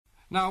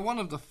Now, one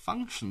of the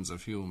functions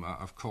of humour,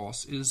 of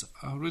course, is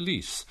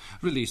release.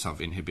 Release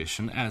of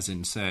inhibition, as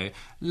in, say,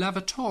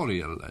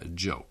 lavatorial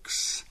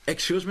jokes.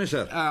 Excuse me,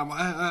 sir.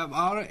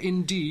 Are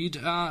indeed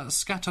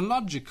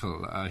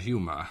scatological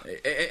humour.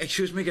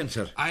 Excuse me again,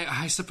 sir.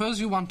 I suppose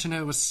you want to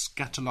know what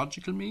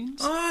scatological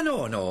means? Oh,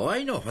 no,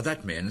 I know what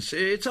that means.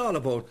 It's all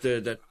about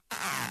the...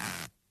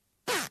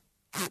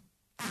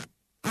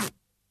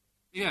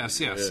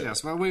 Yes.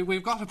 Well,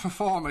 we've got a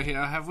performer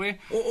here, have we?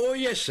 Oh,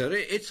 yes, sir.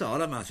 It's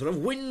all a matter of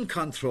wind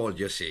control,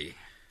 you see.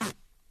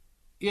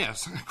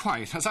 Yes,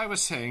 quite. As I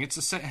was saying, it's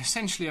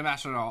essentially a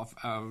matter of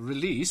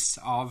release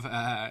of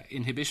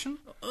inhibition.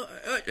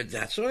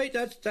 That's right.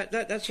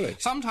 That's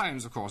right.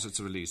 Sometimes, of course, it's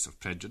a release of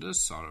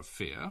prejudice or of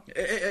fear.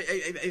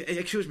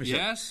 Excuse me, sir.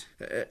 Yes?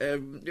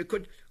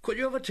 Could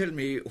you ever tell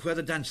me where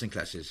the dancing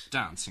class is?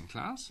 Dancing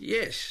class?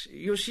 Yes.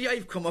 You see,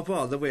 I've come up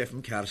all the way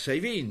from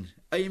Carsiveen.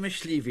 I'm a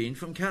Sleveen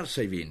from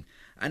Carsiveen,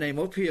 and I'm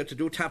up here to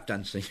do tap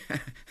dancing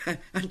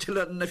and to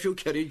learn a few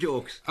Kerry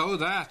jokes. Oh,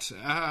 that.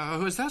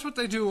 Is that what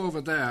they do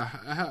over there?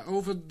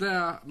 Over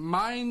there,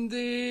 mind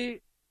the...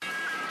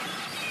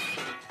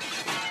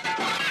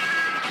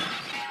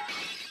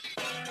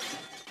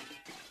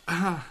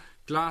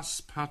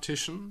 glass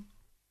partition?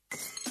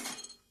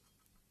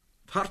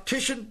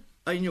 Partition?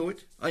 I knew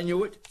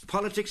it.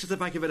 Politics at the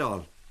back of it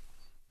all.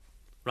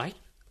 Right?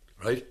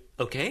 Right.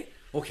 Okay.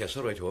 Okay,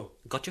 sir, right,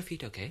 Got your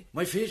feet okay?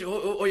 My feet?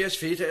 Oh yes,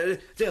 feet.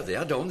 There they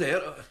are, down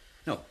there.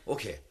 No,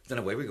 okay, then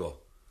away we go.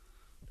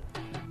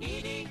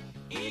 Idi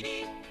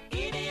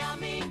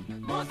Amin,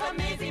 most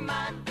amazing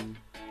man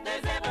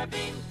there's ever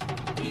been.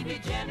 He the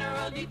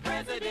general, the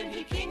president,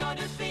 he king on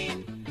the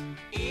scene.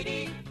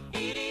 Idi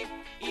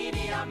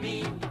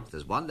Amin.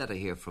 There's one letter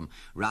here from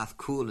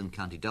Rathcoole in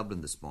County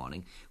Dublin this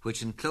morning,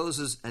 which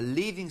encloses a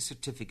leaving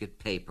certificate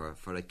paper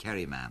for a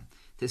Kerry man.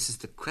 This is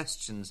the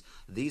questions,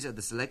 these are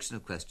the selection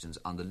of questions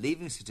on the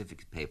leaving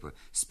certificate paper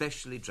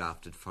specially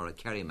drafted for a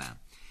Kerry man.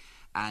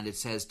 And it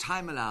says,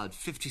 time allowed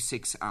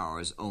 56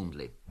 hours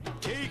only.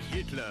 Take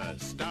Hitler,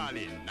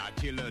 Stalin,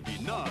 Attila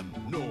the Nun.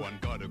 No one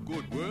got a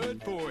good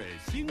word for a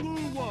single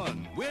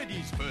one. Where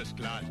these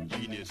first-class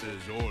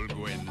geniuses all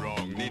going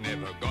wrong? They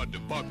never got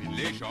the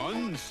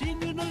population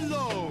singing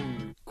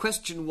along.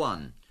 Question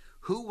 1.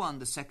 Who won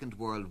the Second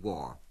World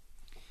War?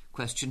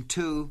 Question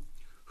 2.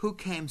 Who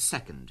came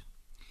second?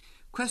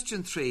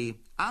 Question 3.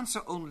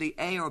 Answer only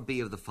A or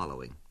B of the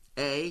following.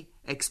 A.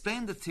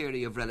 Explain the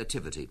theory of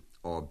relativity.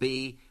 Or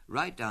B.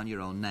 Write down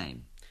your own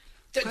name.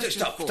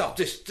 Stop.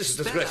 This is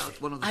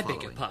disgraceful. I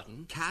beg your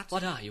pardon. Cat,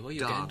 what are you? Are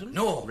you Gandalf?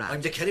 No, rat.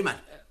 I'm the Kerry man.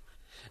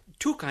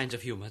 Two kinds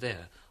of humour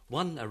there.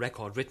 One, a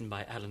record written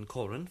by Alan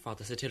Coran for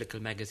the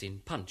satirical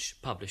magazine Punch,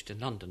 published in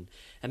London,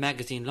 a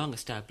magazine long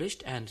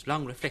established and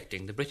long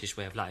reflecting the British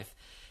way of life.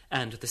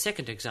 And the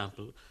second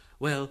example,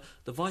 well,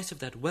 the voice of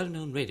that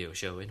well-known radio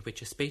show in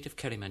which a spate of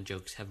Kerryman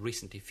jokes have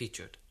recently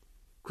featured.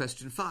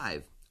 Question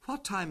 5.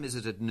 What time is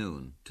it at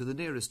noon, to the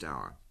nearest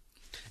hour?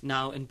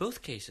 Now, in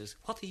both cases,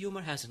 what the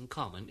humour has in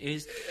common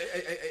is...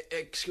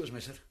 Excuse me,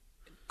 sir.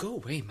 Go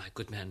away, my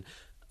good man.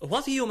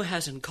 What the humour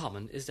has in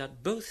common is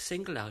that both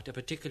single out a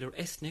particular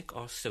ethnic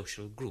or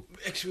social group.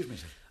 Excuse me,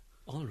 sir.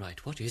 All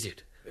right, what is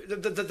it?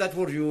 That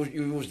word you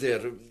used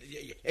there,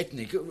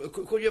 ethnic,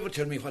 could you ever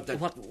tell me what that...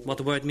 What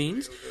the word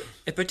means?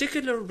 A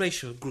particular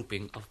racial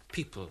grouping of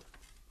people.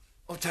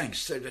 Oh,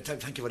 thanks.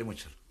 Thank you very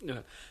much,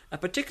 sir. A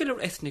particular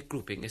ethnic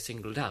grouping is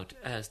singled out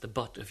as the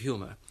butt of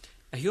humour.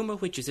 A humour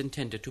which is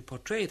intended to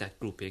portray that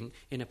grouping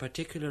in a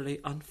particularly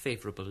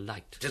unfavourable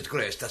light.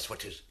 Disgrace, that's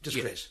what it is.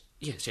 Disgrace.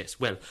 Yes.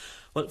 Well,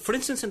 for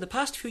instance, in the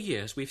past few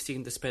years, we've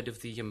seen the spread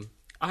of the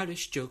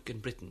Irish joke in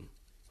Britain.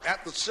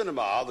 At the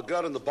cinema, the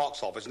girl in the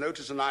box office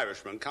noticed an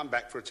Irishman come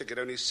back for a ticket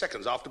only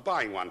seconds after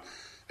buying one.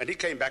 And he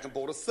came back and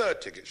bought a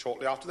third ticket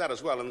shortly after that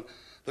as well. And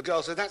the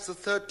girl said, "That's the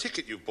third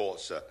ticket you bought,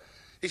 sir."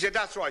 He said,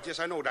 "That's right,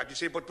 yes, I know that, you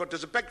see, but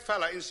there's a big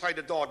fella inside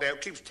the door there who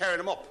keeps tearing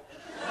them up."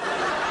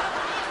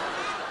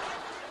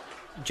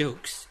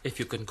 Jokes, if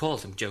you can call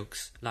them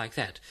jokes, like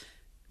that.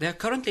 They are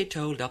currently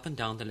told up and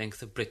down the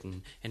length of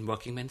Britain, in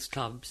working men's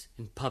clubs,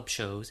 in pub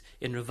shows,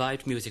 in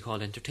revived music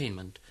hall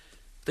entertainment.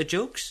 The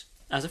jokes,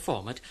 as a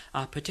format,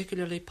 are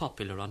particularly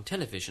popular on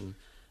television.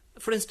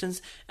 For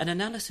instance, an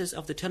analysis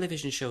of the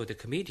television show The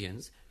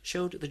Comedians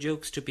showed the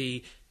jokes to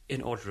be,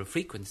 in order of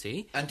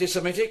frequency...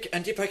 anti-Semitic,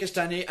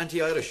 anti-Pakistani,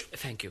 anti-Irish.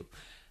 Thank you.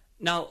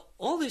 Now,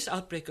 all this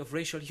outbreak of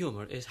racial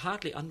humour is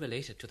hardly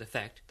unrelated to the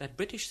fact that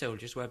British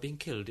soldiers were being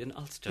killed in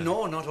Ulster.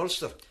 No, not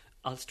Ulster.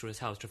 Ulster is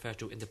how it's referred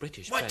to in the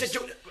British What press.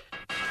 did you...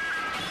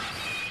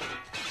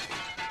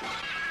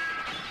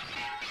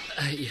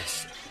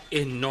 Yes,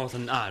 in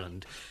Northern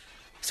Ireland.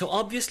 So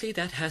obviously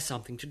that has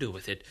something to do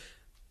with it.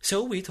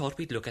 So we thought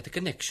we'd look at the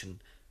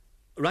connection.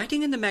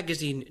 Writing in the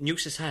magazine New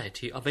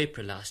Society of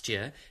April last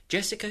year,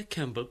 Jessica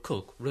Campbell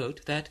Cook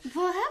wrote that...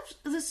 Perhaps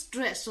the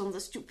stress on the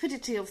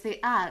stupidity of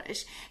the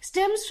Irish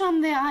stems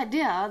from the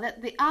idea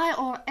that the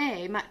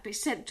IRA might be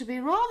said to be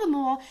rather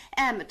more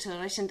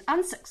amateurish and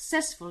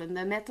unsuccessful in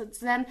their methods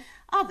than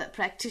other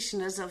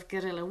practitioners of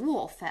guerrilla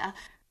warfare.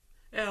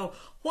 Oh,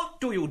 what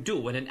do you do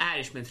when an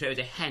Irishman throws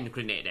a hand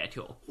grenade at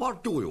you?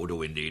 What do you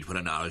do indeed when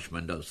an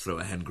Irishman does throw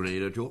a hand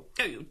grenade at you?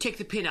 Oh, you take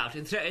the pin out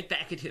and throw it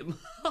back at him.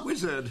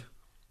 Wizard.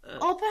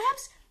 Or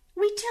perhaps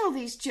we tell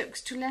these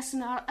jokes to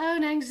lessen our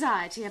own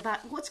anxiety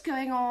about what's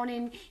going on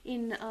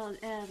in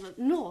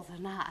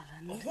Northern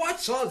Ireland.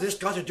 What's all this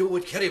got to do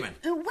with Kerryman?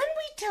 When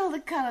we tell the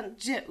current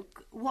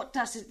joke, what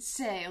does it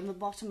say on the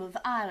bottom of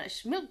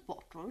Irish milk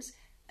bottles,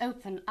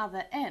 open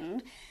other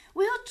end,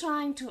 we are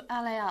trying to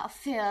allay our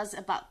fears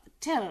about the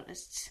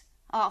terrorists.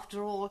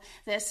 After all,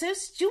 they're so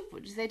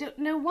stupid they don't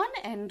know one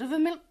end of a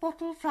milk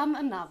bottle from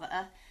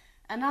another.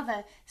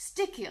 Another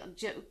stickier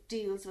joke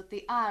deals with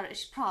the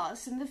Irish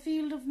prowess in the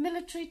field of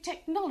military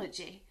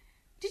technology.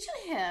 Did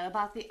you hear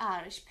about the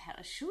Irish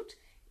parachute?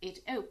 It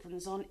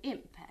opens on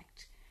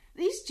impact.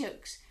 These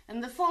jokes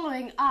and the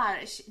following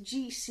Irish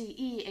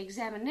GCE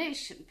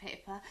examination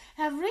paper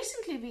have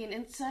recently been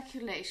in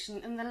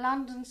circulation in the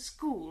London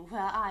school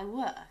where I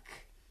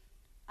work.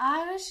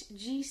 Irish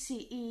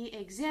GCE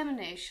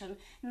examination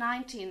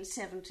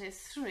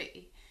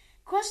 1973.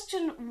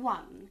 Question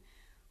 1.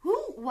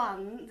 Who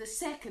won the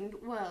Second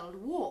World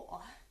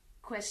War?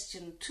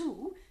 Question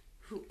 2.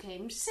 Who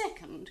came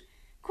second?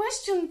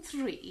 Question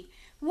 3.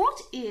 What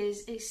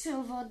is a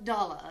silver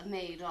dollar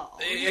made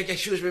of?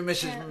 Excuse me,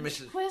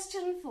 Mrs.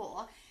 Question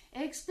 4.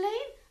 Explain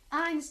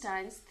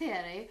Einstein's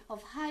theory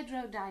of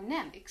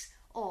hydrodynamics,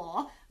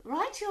 or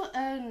write your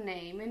own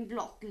name in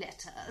block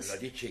letters.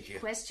 Bloody cheeky.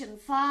 Question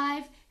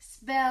 5.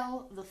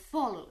 Spell the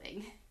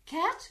following.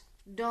 Cat,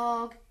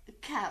 dog,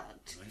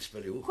 carrot. I'll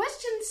spell you.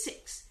 Question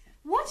 6.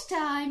 What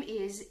time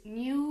is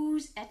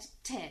news at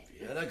 10?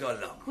 Yeah, I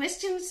got along.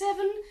 Question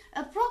 7.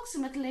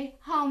 Approximately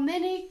how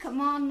many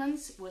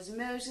commandments was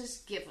Moses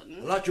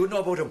given? A lot you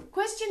know about him.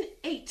 Question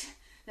 8.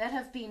 There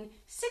have been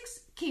 6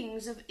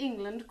 kings of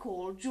England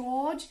called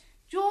George.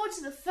 George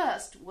the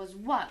First was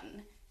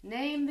 1.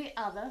 Name the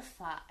other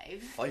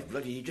 5. 5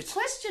 bloody idiots.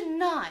 Question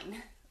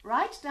 9.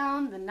 Write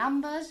down the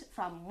numbers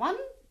from 1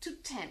 to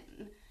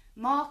 10.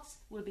 Marks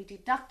will be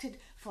deducted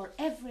for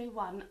every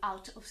one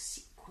out of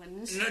sequence.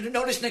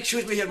 No, listen,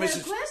 excuse me here,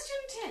 Mrs. Question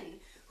 10.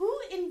 Who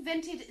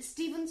invented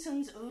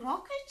Stephenson's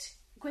rocket?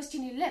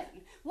 Question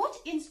 11. What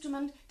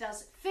instrument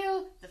does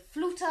Phil the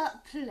fluter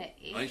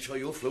play? I'll show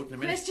you a flute in a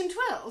minute. Question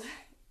 12.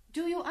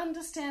 Do you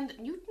understand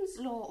Newton's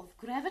law of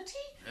gravity?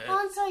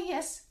 Answer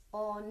yes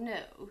or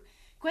no.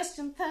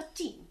 Question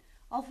 13.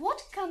 Of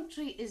what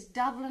country is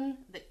Dublin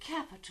the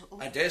capital?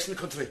 A decent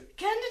country.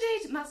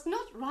 Candidate must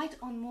not write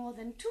on more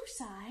than 2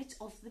 sides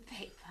of the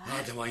paper.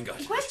 Ah, the wine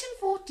got. Question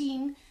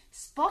 14.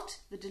 Spot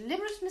the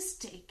deliberate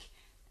mistake.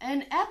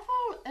 An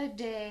apple a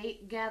day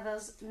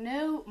gathers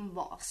no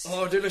moss.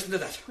 Oh, do listen to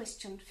that.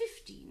 Question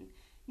 15.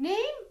 Name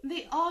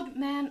the odd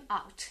man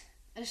out.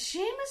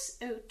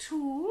 Seamus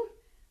O'Toole,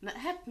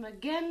 Mahatma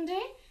Gandhi,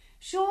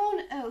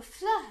 Sean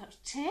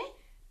O'Flaherty,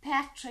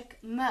 Patrick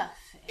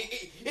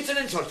Murphy. It's an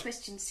insult.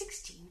 Question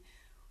 16.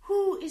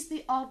 Who is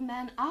the odd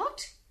man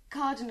out?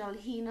 Cardinal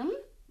Heenan,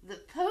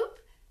 the Pope,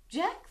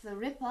 Jack the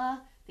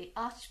Ripper, the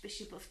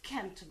Archbishop of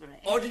Canterbury.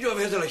 Oh, did you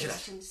ever hear the like of that?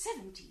 Question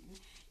 17.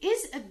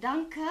 Is a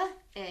dunker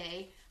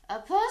A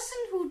person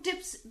who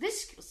dips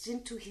biscuits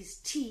into his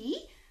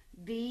tea,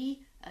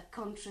 B, a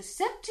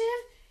contraceptive,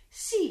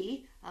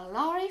 C, a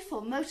lorry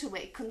for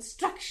motorway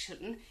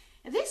construction?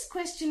 This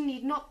question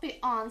need not be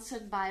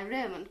answered by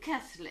Roman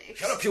Catholics.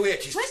 Shut up, you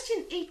atheist.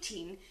 Question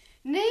 18.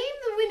 Name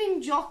the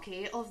winning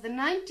jockey of the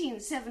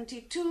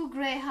 1972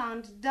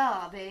 Greyhound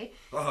Derby.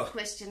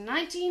 Question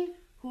 19.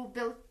 Who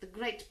built the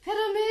Great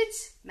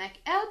Pyramids?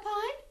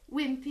 MacAlpine,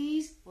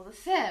 Wimpy's, or the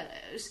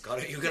Pharaohs? Got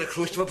it. You got a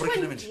cruise to a brick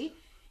in a minute. 20.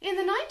 In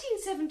the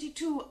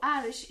 1972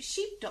 Irish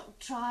sheepdog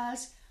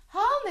trials,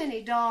 how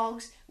many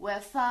dogs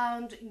were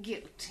found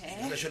guilty?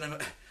 There should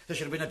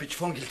have been a bitch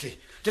found guilty.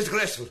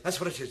 Disgraceful. That's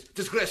what it is.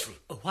 Disgraceful.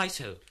 Oh, why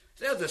so?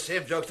 They're the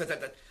same jokes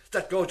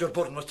that George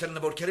Burton was telling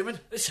about Kerryman.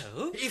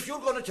 So? If you're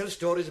going to tell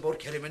stories about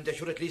Kerryman, they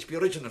should at least be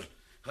original.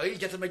 I'll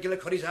get the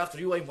McGillicuddies after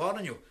you, I'm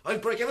warning you. I'll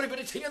break every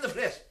bit of thing in the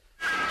place.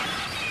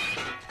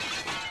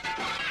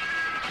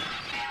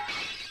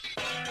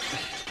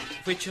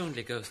 Which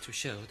only goes to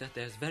show that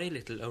there's very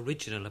little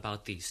original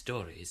about these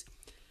stories.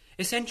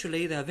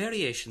 Essentially, they're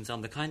variations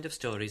on the kind of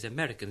stories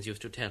Americans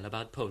used to tell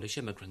about Polish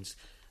immigrants,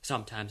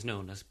 sometimes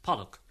known as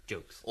Pollock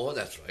jokes. Oh,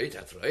 that's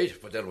right.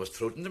 But there was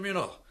truth in them, you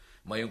know.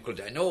 My Uncle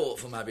Dano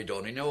from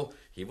Aberdeen, you know,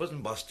 he was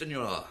in Boston, you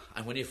know.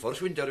 And when he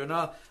first went there, you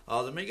know,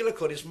 all the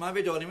McGillicuddies from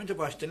Aberdeen went to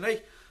Boston,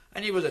 like,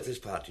 and he was at this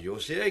party, you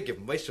see,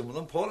 given by some of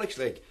them Pollocks,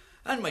 like.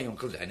 And my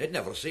Uncle Dan had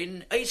never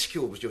seen ice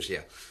cubes, you see.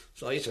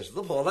 So he says to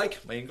the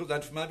Pollock, my Uncle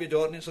Dan from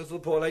Aberdeen, he says to the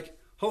Pollock,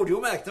 how do you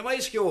make them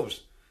ice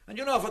cubes? And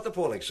you know what the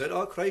Pollock said?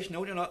 Oh, Christ,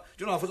 no, you know.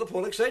 Do you know what the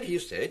Pollock said? He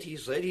said,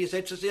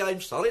 says he, I'm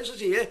sorry, says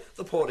he,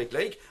 the Pollock,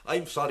 like,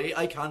 I'm sorry,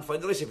 I can't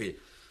find the recipe.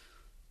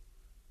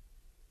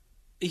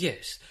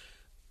 Yes.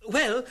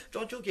 Well...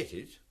 Don't you get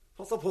it?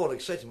 What the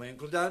Pollock said to my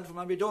Uncle Dan from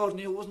Aberdeen,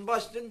 he wasn't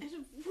Boston.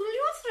 Will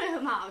you throw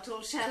him out,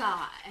 or shall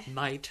I?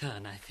 My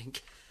turn, I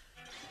think.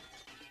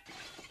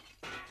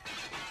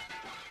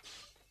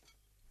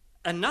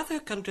 Another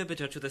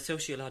contributor to the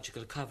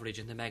sociological coverage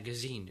in the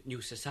magazine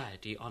New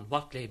Society on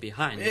what lay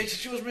behind...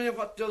 Excuse me,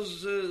 what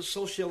does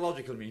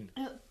sociological mean?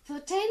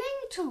 Pertaining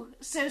to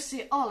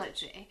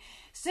sociology,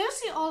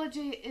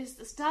 sociology is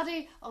the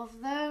study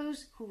of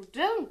those who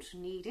don't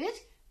need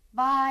it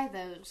by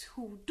those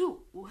who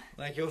do.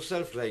 Like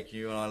yourself, like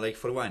you are, like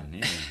for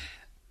one, eh?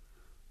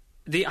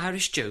 The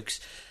Irish jokes.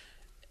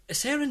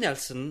 Sarah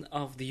Nelson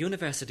of the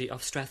University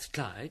of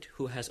Strathclyde,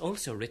 who has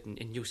also written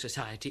in New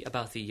Society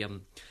about the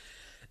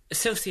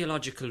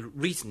sociological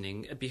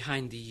reasoning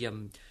behind the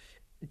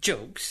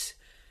jokes.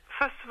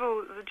 First of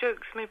all, the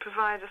jokes may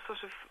provide a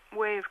sort of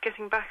way of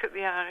getting back at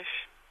the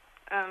Irish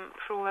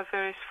for all their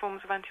various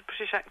forms of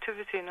anti-British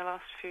activity in the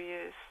last few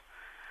years.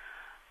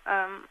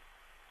 And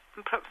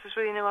perhaps there's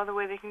really no other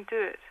way they can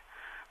do it.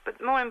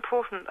 But more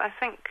important, I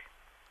think,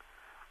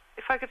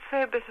 if I could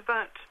say a bit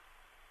about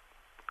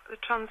the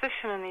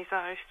transition in these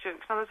Irish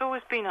jokes. Now, there's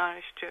always been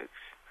Irish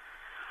jokes,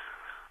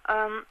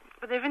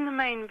 but they've in the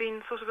main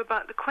been sort of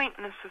about the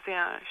quaintness of the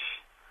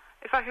Irish.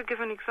 If I could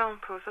give an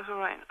example, is that all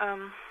right?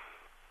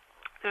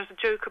 There's a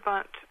joke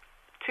about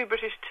two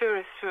British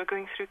tourists who are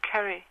going through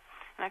Kerry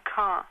in a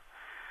car,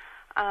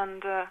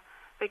 and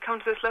they come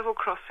to this level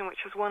crossing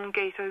which has one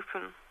gate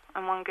open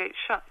and one gate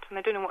shut, and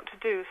they don't know what to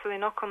do, so they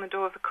knock on the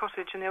door of the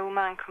cottage, and the old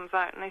man comes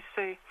out, and they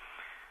say,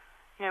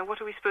 you know,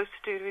 what are we supposed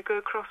to do? Do we go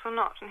across or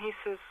not? And he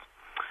says,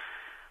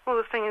 well,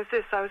 the thing is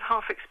this, I was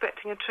half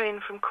expecting a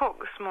train from Cork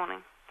this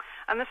morning.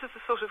 And this is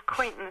the sort of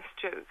quaintness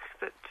joke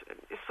that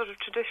is sort of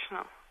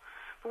traditional.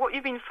 But what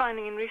you've been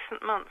finding in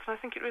recent months, and I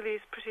think it really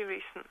is pretty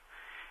recent,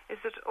 is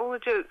that all the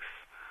jokes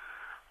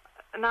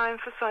now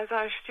emphasise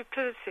Irish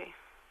stupidity.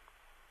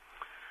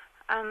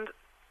 And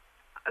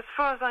as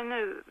far as I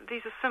know,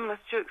 these are similar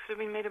jokes that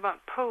have been made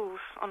about Poles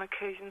on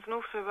occasions, and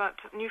also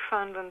about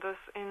Newfoundlanders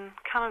in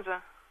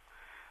Canada.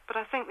 But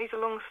I think these are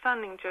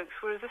long-standing jokes,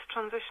 whereas this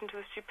transition to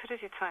the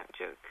stupidity-type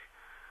joke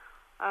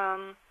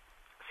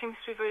seems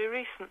to be very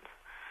recent.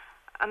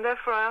 And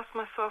therefore I asked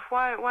myself,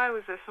 why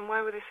was this, and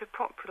why were they so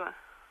popular?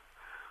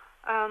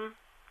 Now,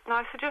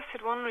 I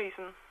suggested one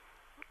reason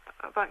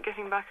about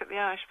getting back at the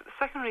Irish, but the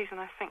second reason,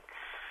 I think,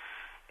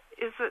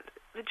 is that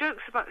the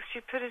jokes about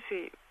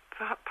stupidity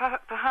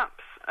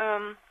perhaps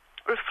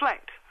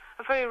reflect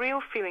a very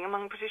real feeling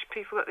among British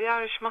people that the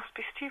Irish must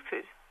be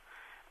stupid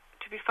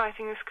to be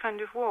fighting this kind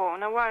of war.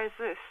 Now, why is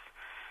this?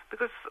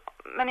 Because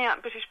many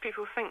British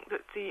people think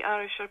that the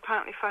Irish are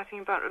apparently fighting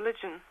about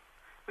religion,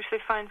 which they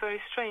find very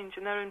strange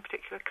in their own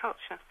particular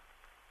culture.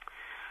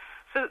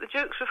 So the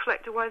jokes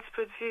reflect a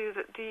widespread view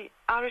that the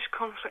Irish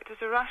conflict is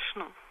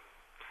irrational.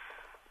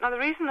 Now, the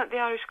reason that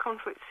the Irish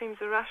conflict seems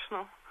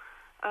irrational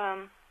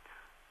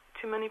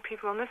to many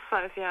people on this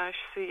side of the Irish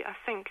Sea, I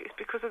think, is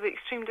because of the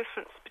extreme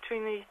difference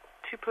between the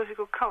two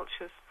political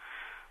cultures.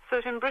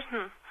 So that in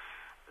Britain,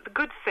 the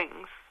good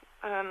things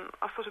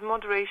are sort of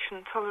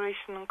moderation,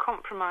 toleration and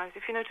compromise.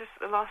 If you notice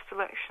at the last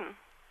election,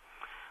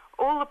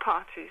 all the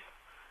parties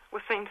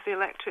were saying to the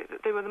electorate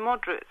that they were the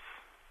moderates,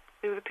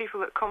 they were the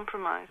people that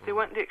compromised, they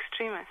weren't the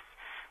extremists.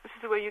 This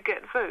is the way you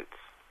get votes.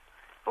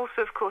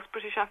 Also, of course,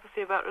 British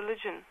apathy about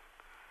religion,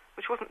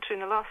 which wasn't true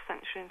in the last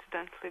century,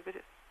 incidentally, but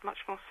it's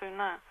much more so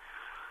now.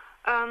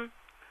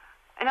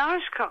 In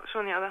Irish culture,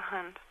 on the other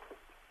hand,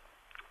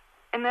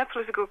 in their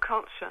political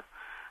culture,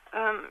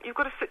 you've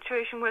got a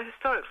situation where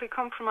historically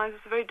compromise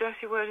is a very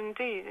dirty word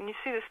indeed, and you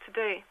see this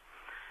today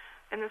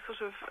in the sort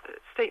of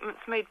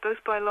statements made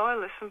both by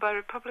loyalists and by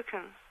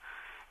Republicans,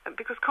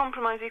 because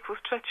compromise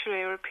equals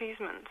treachery or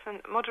appeasement,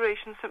 and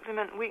moderation simply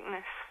meant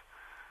weakness,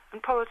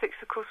 and politics,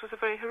 of course, was a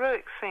very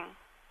heroic thing.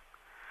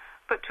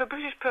 But to a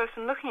British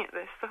person looking at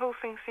this, the whole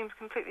thing seems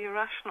completely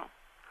irrational.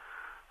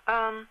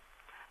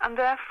 And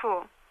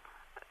therefore,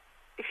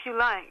 if you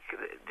like,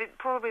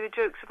 probably the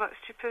jokes about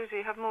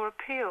stupidity have more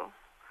appeal.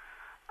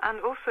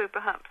 And also,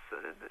 perhaps,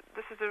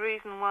 this is the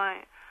reason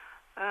why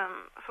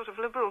sort of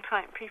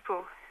liberal-type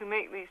people who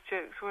make these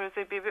jokes, whereas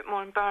they'd be a bit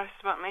more embarrassed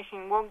about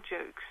making wog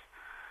jokes,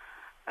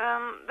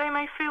 they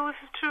may feel this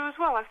is true as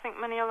well. I think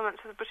many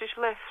elements of the British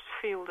left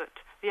feel that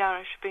the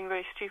Irish are being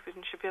very stupid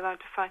and should be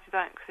allowed to fight it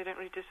out because they don't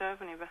really deserve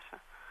any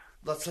better.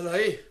 That's a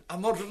lie, a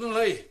modern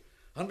lie.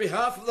 On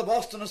behalf of the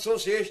Boston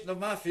Association of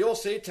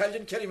Mafiosi,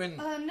 Italian Kerrymen,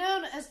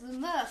 known as the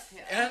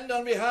Mafia, and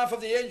on behalf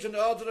of the Ancient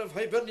Order of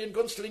Hibernian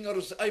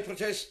Gunslingers, I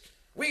protest.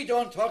 We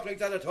don't talk like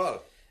that at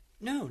all.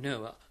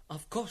 No,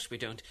 of course we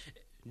don't.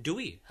 Do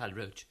we, Hal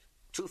Roach?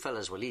 Two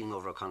fellas were leaning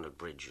over a Connaught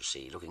Bridge, you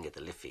see, looking at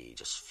the Liffey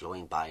just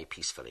flowing by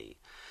peacefully.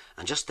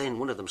 And just then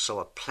one of them saw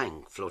a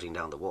plank floating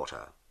down the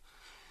water.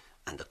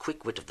 And the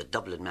quick wit of the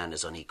Dublin man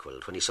is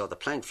unequalled. When he saw the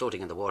plank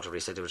floating in the water, he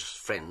said to his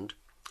friend,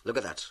 "Look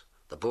at that,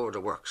 the boarder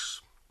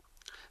works."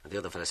 And the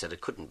other fella said,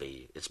 "It couldn't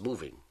be, it's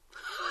moving."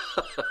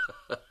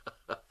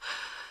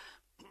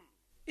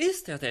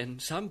 Is there then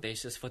some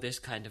basis for this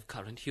kind of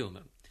current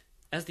humour?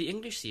 As the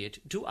English see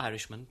it, do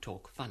Irishmen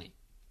talk funny?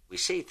 We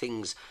say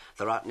things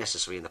that aren't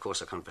necessary in the course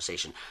of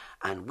conversation,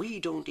 and we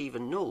don't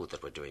even know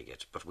that we're doing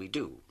it, but we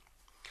do.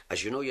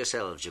 As you know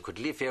yourselves, you could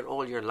live here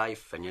all your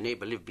life and your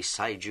neighbour live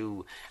beside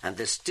you and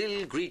they'll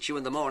still greet you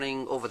in the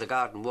morning over the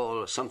garden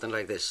wall, something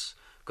like this.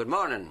 Good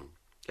morning.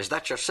 Is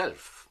that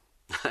yourself?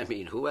 I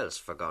mean, who else,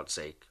 for God's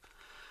sake?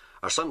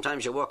 Or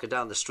sometimes you're walking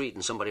down the street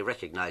and somebody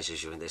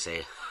recognises you and they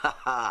say, ha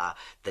ha,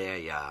 there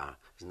you are.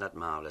 Isn't that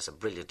marvellous? A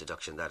brilliant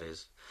deduction, that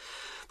is.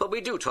 But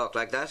we do talk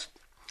like that.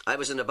 I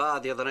was in a bar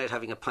the other night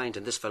having a pint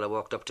and this fellow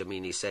walked up to me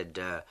and he said,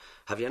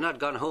 have you not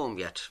gone home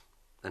yet?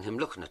 And him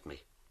looking at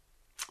me.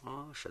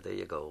 Oh, sure, there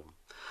you go.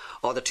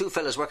 Or the two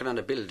fellas working on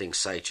a building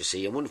site, you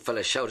see, and one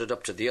fella shouted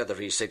up to the other,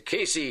 he said,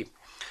 Casey,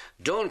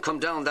 don't come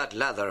down that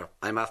lather,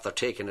 I'm after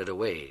taking it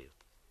away.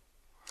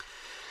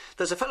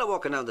 There's a fellow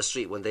walking down the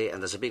street one day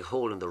and there's a big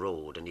hole in the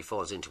road and he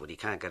falls into it, he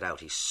can't get out,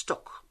 he's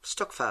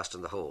stuck fast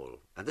in the hole.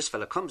 And this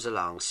fella comes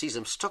along, sees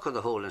him stuck in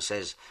the hole and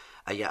says,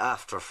 are you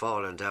after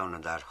falling down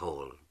in that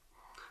hole?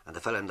 And the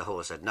fella in the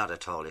hole said, not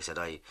at all. He said,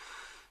 I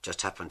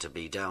just happened to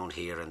be down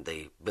here and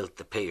they built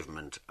the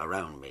pavement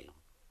around me.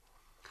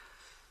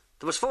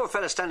 There was 4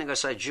 fellas standing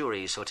outside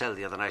Jury's hotel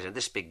the other night and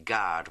this big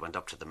guard went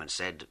up to them and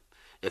said,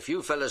 if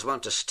you fellas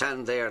want to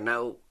stand there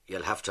now,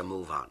 you'll have to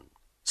move on.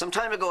 Some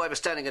time ago I was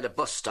standing at a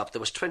bus stop. There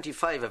was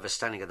 25 of us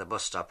standing at the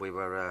bus stop. We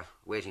were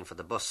waiting for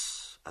the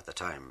bus at the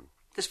time.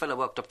 This fellow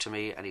walked up to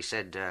me and he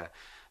said,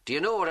 do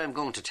you know what I'm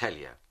going to tell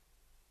you?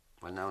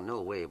 Well, now,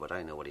 no way would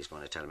I know what he's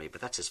going to tell me,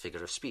 but that's his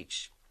figure of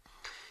speech.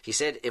 He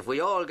said, if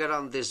we all get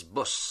on this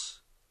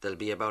bus, there'll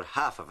be about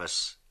half of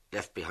us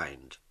left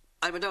behind.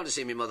 I went down to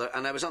see my mother,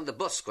 and I was on the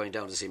bus going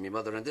down to see my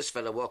mother, and this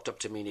fellow walked up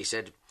to me and he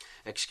said,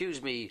 excuse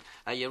me,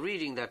 are you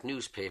reading that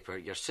newspaper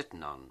you're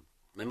sitting on?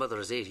 My mother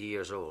is 80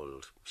 years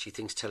old. She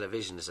thinks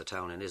television is a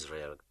town in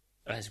Israel.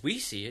 As we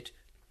see it,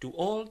 do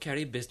all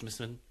Kerry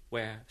businessmen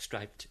wear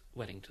striped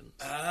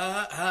Wellingtons?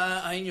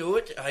 I knew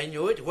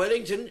it.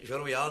 Wellington,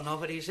 sure we all know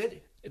what he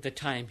said. At the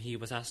time he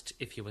was asked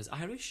if he was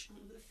Irish.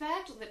 The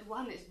fact that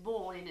one is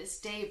born in a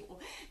stable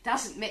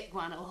doesn't make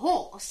one a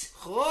horse.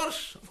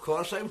 Horse? Of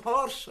course I'm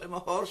horse. I'm a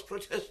horse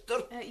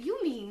protester.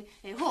 You mean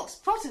a horse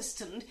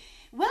Protestant.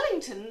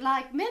 Wellington,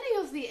 like many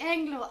of the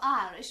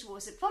Anglo-Irish,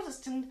 was a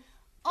Protestant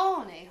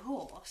on a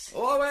horse.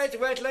 Oh, wait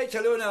till I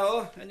tell you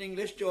now. An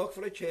English joke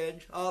for a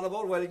change. All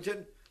about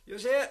Wellington. You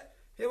see,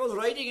 he was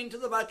riding into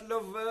the battle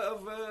of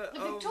the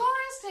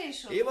Victoria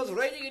Station. He was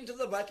riding into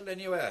the battle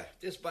anyway,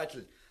 this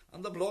battle.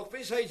 And the bloke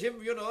beside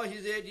him, you know,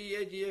 his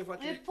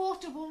a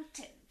portable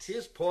tent.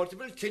 His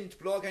portable tent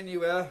bloke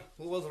anyway,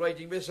 who was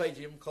riding beside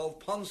him,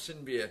 called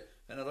Ponsonby.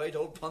 And a right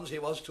old Pons he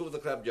was too, the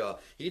crabjaw.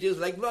 He'd his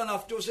leg blown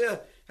off, to say.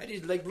 Had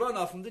his leg blown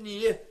off from the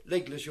knee,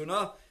 legless, you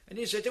know. And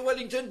he said to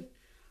Wellington,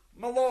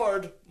 my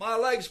lord, my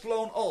leg's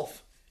blown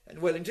off. And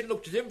Wellington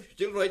looked at him,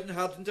 still riding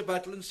hard into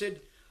battle, and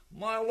said,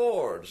 my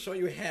lord, so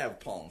you have,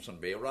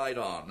 Ponsonby, ride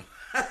on.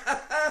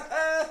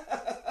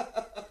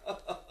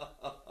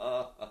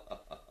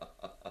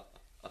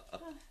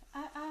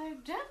 I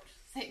don't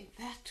think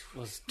that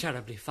was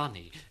terribly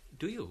funny,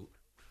 do you?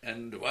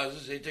 And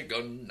was it a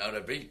gun or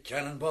a big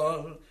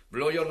cannonball?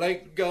 Blow your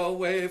leg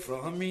away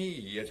from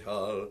me at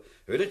all.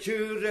 With a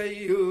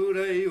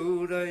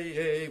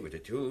too-ray-oo-ray-oo-ray-ay, with a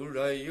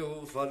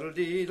too-ray-oo,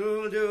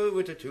 faddle-deedle-doo,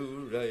 with a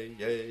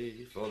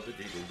too-ray-ay,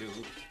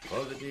 faddle-deedle-doo,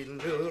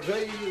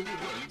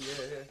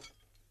 faddle-deedle-doo-ray-oo-yeah.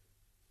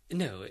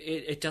 No,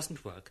 it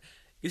doesn't work.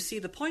 You see,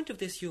 the point of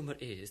this humour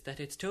is that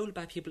it's told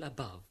by people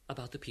above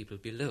about the people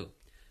below.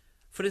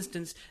 For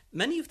instance,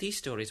 many of these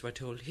stories were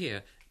told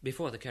here.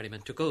 Before the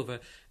Kerrymen took over,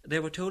 they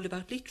were told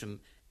about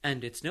Leitrim,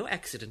 and it's no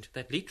accident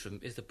that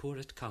Leitrim is the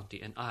poorest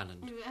county in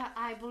Ireland.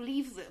 I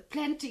believe they're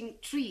planting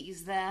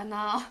trees there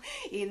now,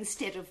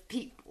 instead of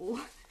people.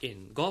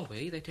 In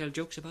Galway, they tell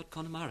jokes about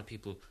Connemara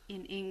people.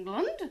 In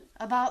England,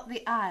 about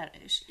the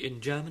Irish.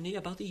 In Germany,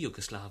 about the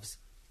Yugoslavs.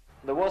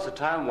 There was a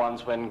time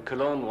once when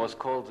Cologne was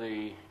called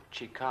the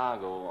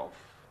Chicago of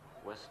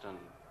Western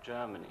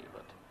Germany,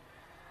 but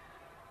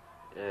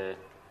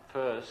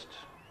first,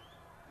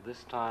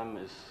 this time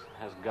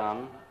has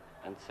gone,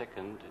 and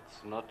second,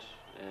 it's not.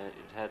 It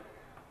had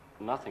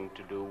nothing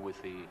to do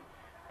with the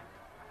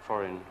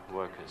foreign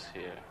workers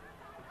here.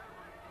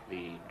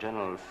 The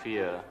general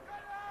fear,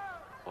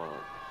 or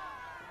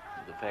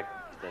the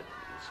fact that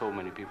so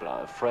many people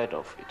are afraid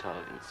of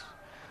Italians,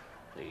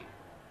 they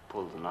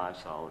pull the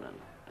knives out and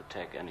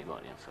attack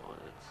anybody, and so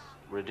it's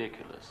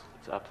ridiculous.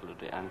 It's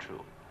absolutely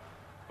untrue.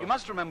 You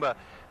must remember,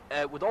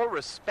 with all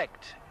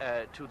respect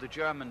to the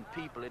German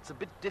people, it's a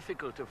bit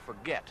difficult to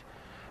forget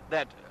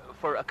that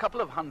for a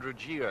couple of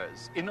 100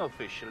 years,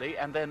 unofficially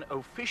and then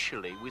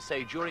officially, we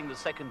say during the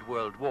Second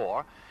World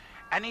War,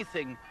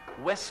 anything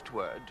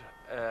westward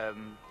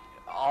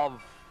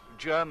of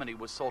Germany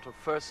was sort of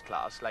first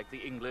class, like the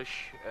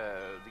English,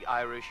 the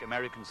Irish,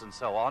 Americans and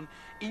so on.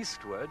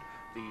 Eastward,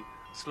 the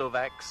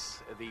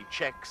Slovaks, the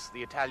Czechs,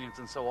 the Italians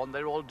and so on,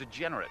 they're all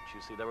degenerate,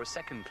 you see, they were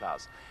second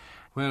class.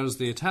 Whereas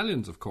the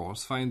Italians, of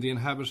course, find the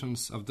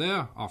inhabitants of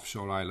their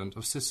offshore island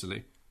of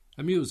Sicily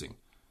amusing,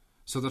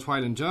 so that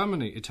while in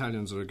Germany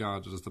Italians are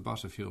regarded as the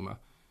butt of humour,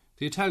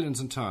 the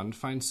Italians in turn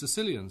find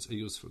Sicilians a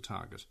useful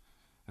target,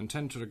 and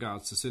tend to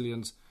regard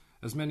Sicilians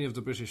as many of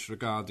the British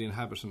regard the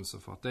inhabitants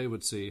of what they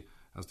would see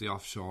as the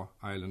offshore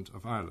island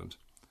of Ireland,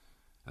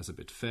 as a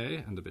bit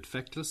fey and a bit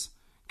feckless,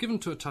 given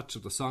to a touch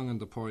of the song and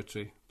the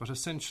poetry, but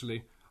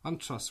essentially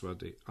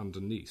untrustworthy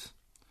underneath.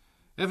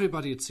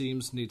 Everybody, it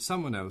seems, needs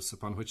someone else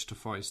upon which to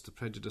foist the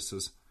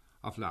prejudices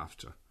of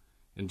laughter.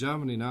 In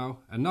Germany now,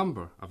 a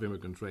number of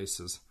immigrant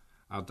races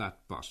are that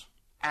but.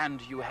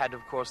 And you had,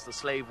 of course, the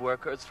slave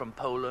workers from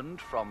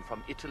Poland, from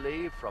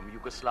Italy, from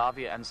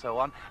Yugoslavia, and so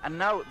on. And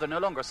now they're no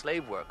longer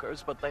slave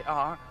workers, but they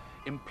are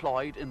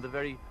employed in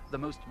the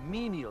most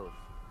menial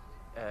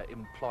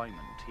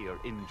employment here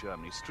in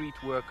Germany. Street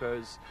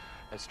workers,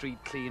 street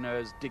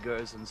cleaners,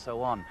 diggers, and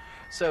so on.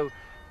 So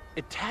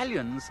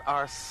Italians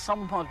are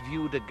somewhat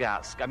viewed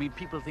aghast. I mean,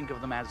 people think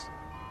of them as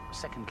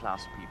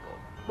second-class people.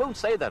 Won't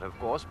say that, of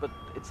course, but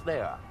it's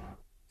there.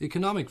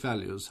 Economic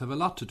values have a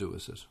lot to do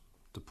with it.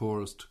 The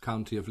poorest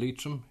county of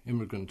Leitrim,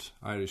 immigrant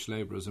Irish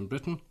labourers in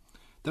Britain,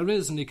 there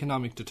is an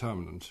economic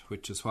determinant,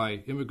 which is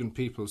why immigrant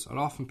peoples are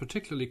often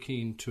particularly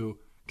keen to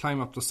climb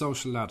up the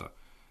social ladder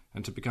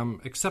and to become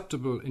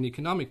acceptable in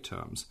economic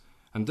terms,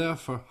 and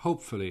therefore,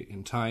 hopefully,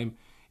 in time,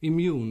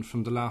 immune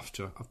from the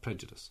laughter of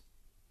prejudice.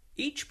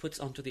 Each puts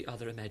onto the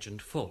other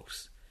imagined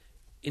faults.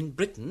 In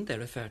Britain they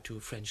refer to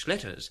French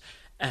letters,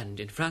 and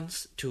in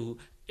France to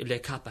Le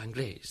Cap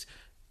Anglais.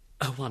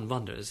 One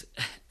wonders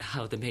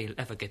how the mail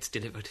ever gets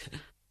delivered.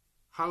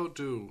 How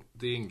do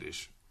the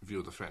English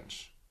view the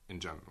French in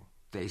general?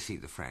 They see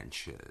the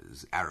French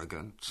as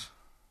arrogant,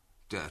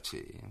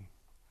 dirty,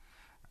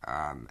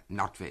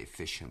 not very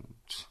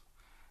efficient.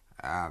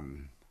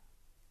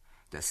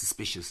 They're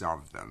suspicious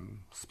of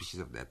them, suspicious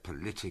of their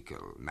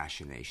political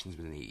machinations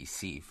within the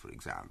EC, for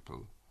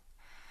example.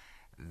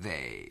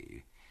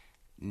 They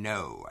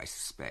know, I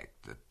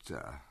suspect,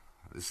 that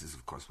this is,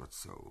 of course, what's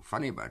so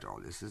funny about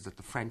all this, is that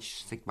the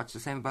French think much the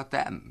same about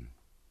them.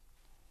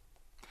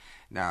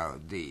 Now,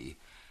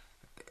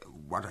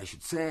 what I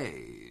should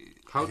say...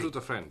 How do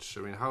the French,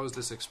 how is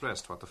this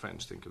expressed, what the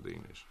French think of the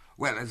English?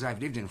 Well, as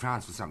I've lived in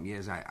France for some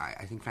years,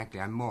 I think, frankly,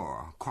 I'm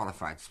more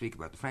qualified to speak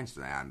about the French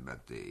than I am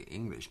about the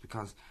English,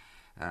 because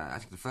I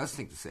think the first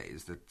thing to say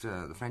is that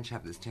the French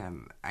have this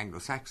term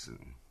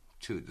Anglo-Saxon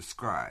to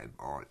describe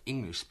all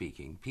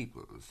English-speaking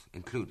peoples,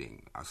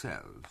 including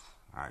ourselves,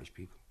 Irish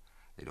people.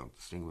 They don't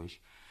distinguish.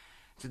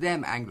 To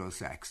them,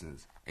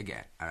 Anglo-Saxons,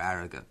 again, are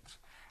arrogant.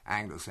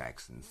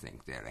 Anglo-Saxons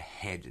think they're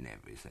ahead in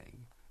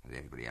everything, and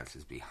everybody else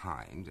is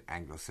behind.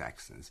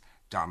 Anglo-Saxons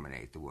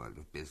dominate the world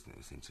of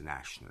business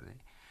internationally.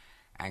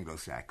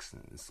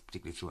 Anglo-Saxons,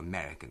 particularly through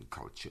American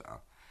culture,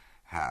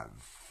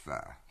 have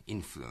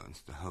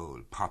influenced the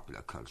whole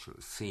popular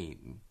cultural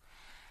scene.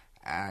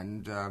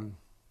 And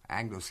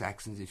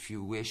Anglo-Saxons, if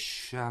you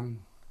wish,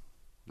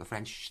 the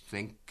French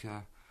think,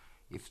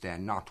 if they're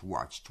not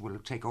watched, will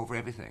take over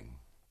everything.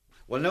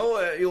 Well,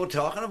 no, you're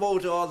talking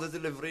about all the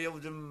delivery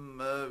of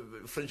them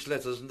French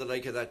letters and the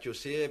like of that, you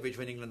say,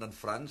 between England and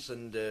France,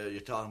 and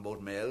you're talking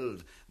about mail.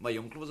 My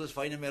uncle was as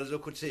fine a mail as I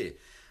could say,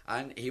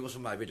 and he was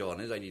from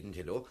Aberdeen, I needn't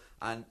tell you,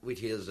 and with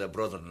his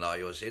brother-in-law,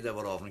 you say, they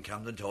were off in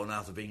Camden Town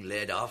after being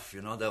laid off, they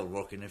were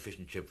working in a fish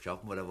and chip shop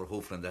and whatever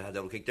hoofling they had,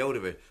 they were kicked out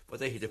of it, but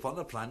they hit upon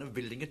the plan of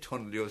building a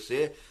tunnel, you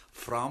say,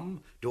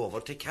 from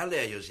Dover to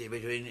Calais, you see,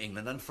 between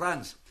England and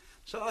France.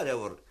 So they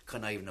were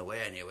conniving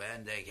away anyway,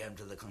 and they came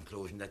to the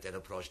conclusion that they'd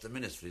approach the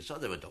ministry. So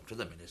they went up to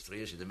the ministry,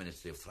 you see, the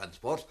Ministry of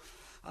Transport,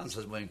 and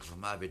says my uncle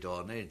from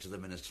Aberdeen to the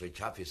ministry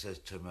chap, he says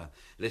to him,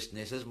 listen,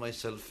 he says,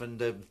 myself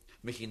and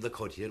Mickey in the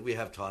cut here, we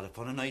have thought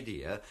upon an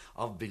idea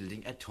of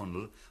building a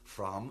tunnel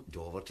from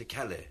Dover to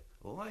Calais.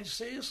 Oh, I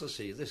say, so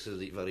see, this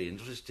is very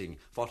interesting.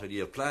 What are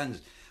your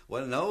plans?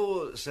 Well,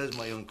 now, says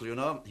my uncle,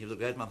 he was a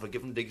great man for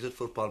giving digs at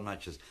football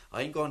matches.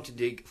 I'm going to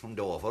dig from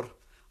Dover,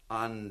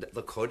 and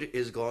the cud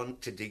is going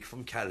to dig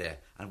from Calais,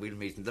 and we'll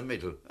meet in the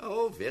middle.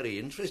 Oh, very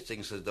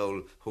interesting, says the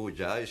old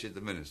Hooja, you see, the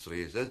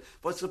ministry, he says.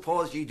 But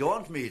suppose ye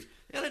don't meet?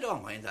 Yeah, I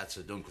don't mind that,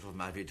 says Uncle from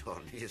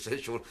Aberdeen. He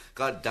says, sure,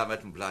 God damn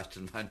it and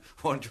blasting, man,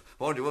 won't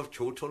you have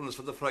two tunnels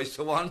for the price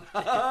of one?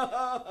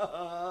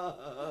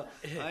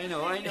 I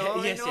know.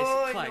 Yes,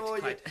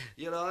 quite.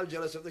 You're all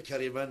jealous of the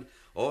Kerryman,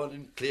 all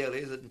in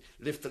clearings and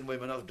lifting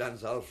women off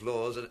dance hall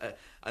floors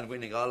and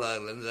winning all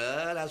Ireland.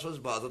 That's what's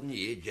bothering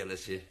ye,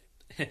 jealousy.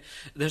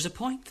 There's a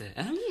point there,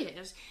 eh?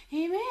 Yes,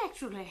 he may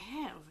actually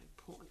have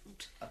a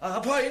point. A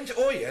point?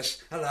 Oh,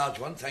 yes, a large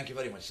one. Thank you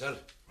very much, sir.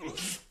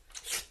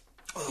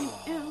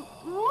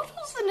 What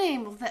was the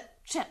name of that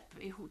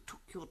chappie who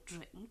took your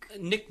drink?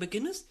 Nick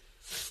McGuinness?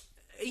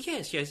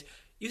 Yes.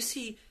 You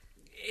see,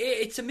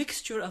 it's a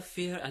mixture of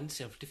fear and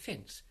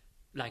self-defense.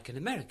 Like in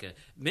America,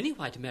 many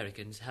white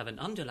Americans have an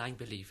underlying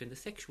belief in the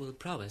sexual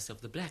prowess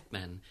of the black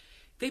man.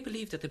 They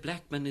believe that the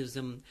black man is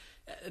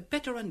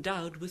better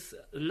endowed with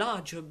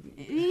larger...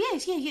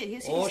 Yes.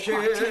 Oh, she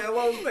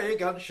was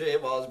big and she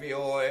was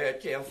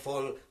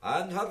beautiful,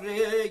 and her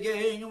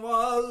rigging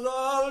was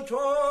all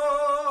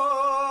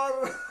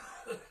torn.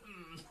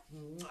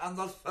 And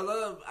that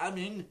fella,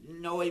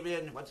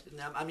 what's his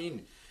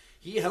name?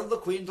 He held the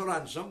Queen to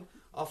ransom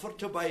offered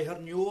to buy her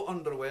new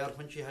underwear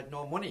when she had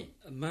no money.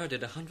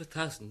 Murdered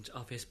 100,000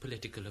 of his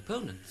political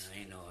opponents.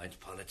 I know, it's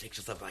politics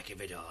at the back of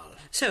it all.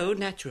 So,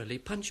 naturally,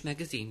 Punch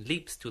magazine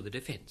leaps to the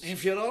defence.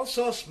 If you're all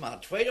so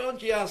smart, why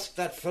don't you ask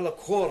that fella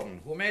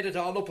Corn, who made it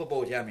all up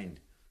about Yamin?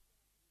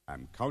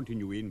 I'm counting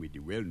you in with the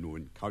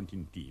well-known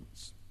counting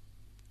teams.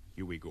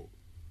 Here we go.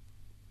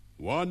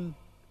 1,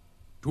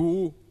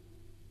 2...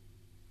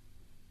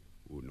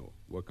 Oh, no.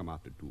 We'll come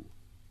after 2.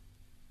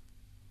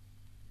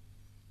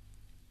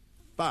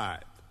 5.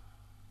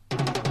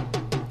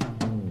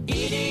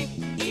 Idi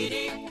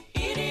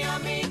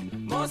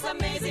Amin, most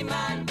amazing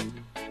man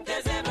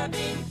there's ever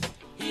been.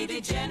 He the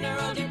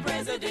general, the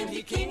president,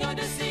 the king of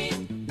the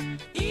scene.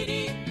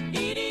 Idi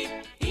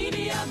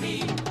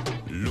Amin.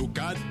 Look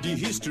at the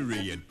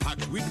history and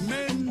packed with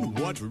men.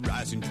 What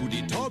rising to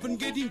the top and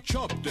getting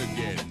chopped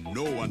again.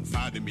 No one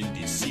fathoming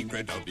the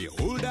secret of the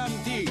whole damn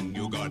thing.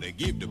 You gotta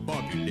give the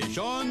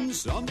population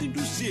something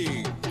to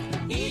sing.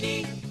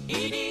 Idi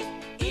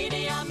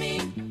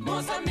Amin,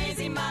 most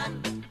amazing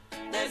man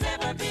there's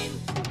ever been.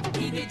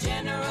 He the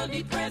general,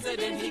 the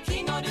president, the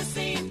king of the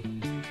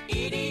scene.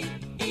 Idi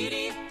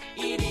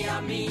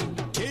Amin.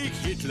 Take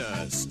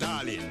Hitler,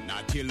 Stalin,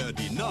 Attila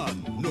the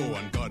Nun. No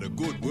one got a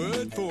good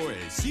word for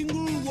a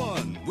single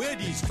one. Where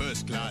these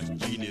first-class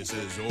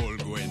geniuses all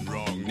going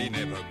wrong? They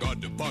never got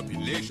the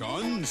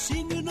population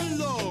singing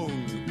along.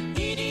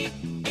 Idi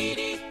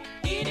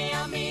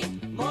Amin,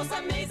 most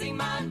amazing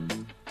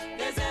man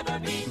there's ever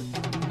been.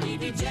 He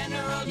the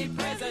general, the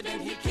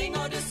president, he king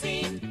of the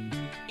scene.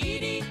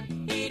 Idi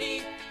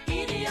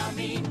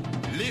Amin.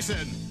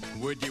 Listen,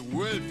 would the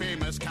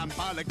world-famous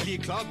Kampala Key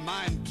Club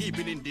mind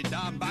keeping in the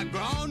damn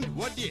background?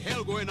 What the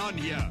hell going on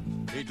here?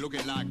 It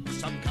looking like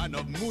some kind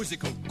of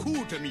musical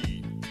coup to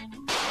me.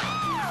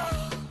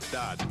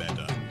 That's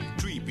better.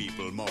 3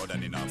 people more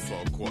than enough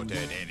for a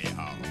quartet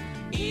anyhow.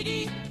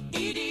 Idi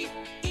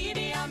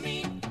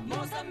Amin,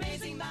 most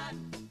amazing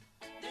man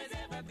there's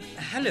ever been.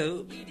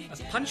 Hello,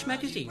 Punch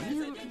magazine.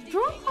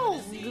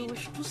 You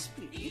wish to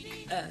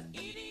speak?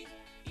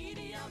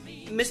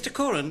 Mr.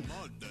 Coran,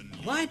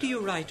 why do you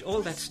write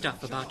all that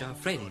stuff about our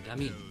friend? I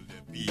mean...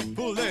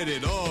 People, let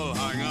it all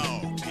hang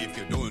out. If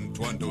you don't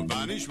want to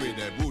vanish with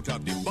a boot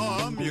up the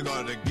bomb, you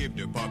gotta give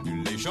the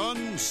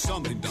population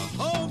something to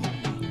hum.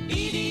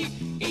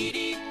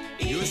 Idi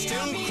You're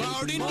still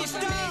crowding the most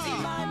star.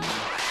 amazing man.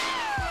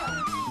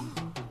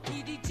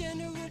 He the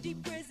general, the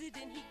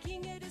president, he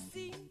king of the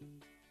scene.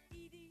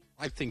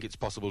 I think it's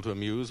possible to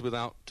amuse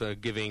without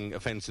giving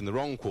offence in the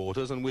wrong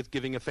quarters and with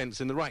giving offence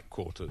in the right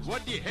quarters.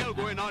 What the hell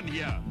going on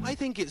here? I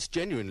think it's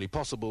genuinely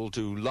possible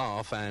to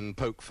laugh and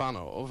poke fun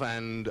of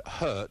and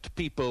hurt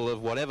people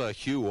of whatever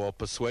hue or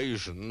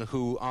persuasion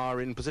who are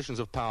in positions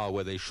of power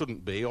where they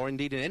shouldn't be, or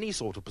indeed in any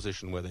sort of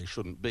position where they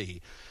shouldn't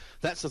be.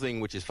 That's the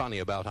thing which is funny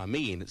about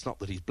Amin. It's not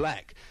that he's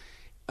black,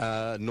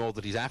 nor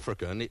that he's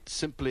African. It's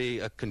simply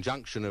a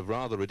conjunction of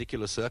rather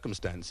ridiculous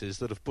circumstances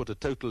that have put a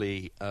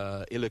totally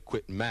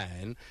ill-equipped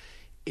man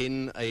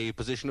in a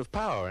position of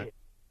power.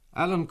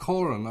 Alan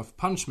Coran of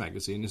Punch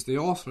magazine is the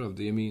author of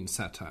the Amin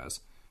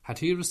satires. Had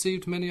he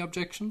received many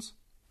objections?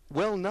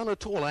 Well, none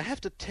at all. I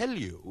have to tell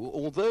you,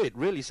 although it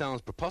really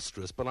sounds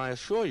preposterous, but I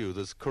assure you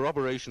there's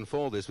corroboration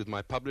for this with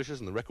my publishers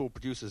and the record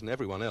producers and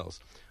everyone else.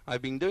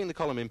 I've been doing the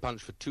column in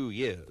Punch for 2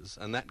 years,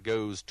 and that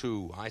goes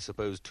to, I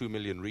suppose, 2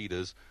 million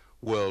readers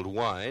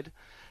worldwide.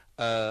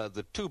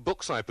 The 2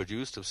 books I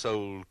produced have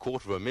sold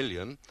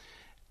 250,000,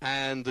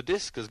 and the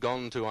disc has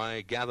gone to,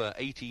 I gather,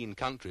 18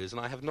 countries, and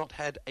I have not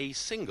had a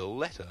single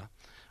letter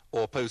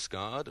or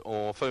postcard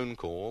or phone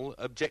call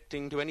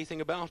objecting to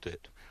anything about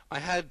it. I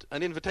had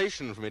an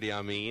invitation from Idi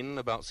Amin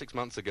about 6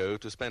 months ago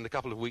to spend a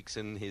couple of weeks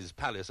in his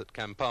palace at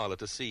Kampala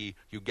to see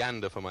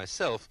Uganda for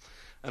myself,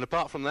 and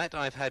apart from that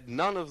I've had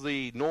none of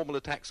the normal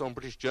attacks on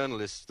British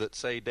journalists that,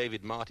 say,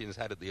 David Martin's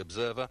had at The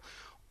Observer,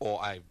 or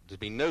there's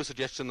been no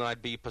suggestion that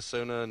I'd be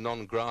persona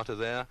non grata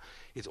there.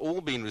 It's all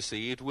been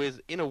received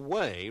with, in a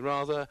way,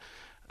 rather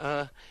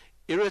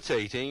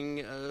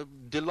irritating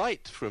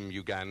delight from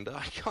Uganda.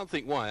 I can't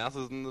think why,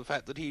 other than the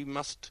fact that he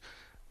must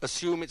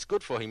assume it's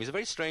good for him. He's a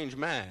very strange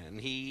man.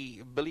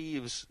 He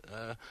believes,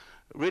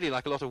 really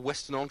like a lot of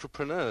Western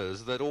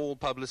entrepreneurs, that all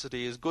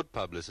publicity is good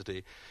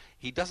publicity.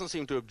 He doesn't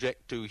seem to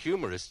object to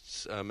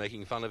humorists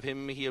making fun of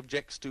him. He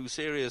objects to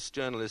serious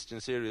journalists in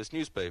serious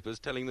newspapers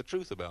telling the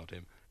truth about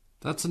him.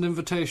 That's an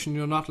invitation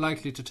you're not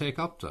likely to take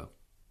up, though.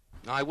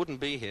 I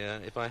wouldn't be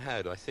here if I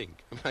had, I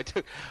think.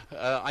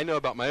 I know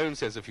about my own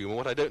sense of humour.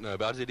 What I don't know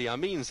about is Idi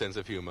Amin's sense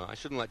of humour. I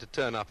shouldn't like to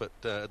turn up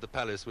at the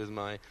palace with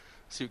my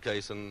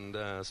suitcase and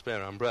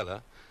spare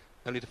umbrella,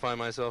 only to find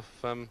myself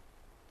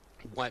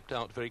wiped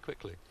out very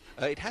quickly.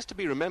 It has to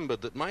be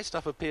remembered that my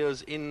stuff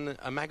appears in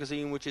a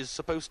magazine which is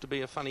supposed to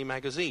be a funny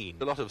magazine.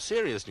 A lot of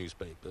serious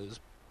newspapers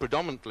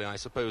predominantly, I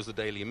suppose, the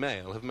Daily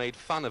Mail, have made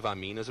fun of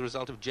Amin as a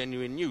result of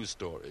genuine news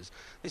stories.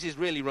 This is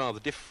really rather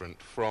different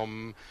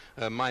from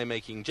my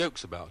making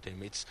jokes about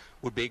him. It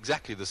would be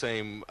exactly the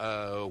same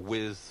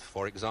with,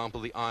 for example,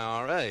 the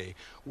IRA.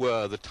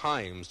 Were the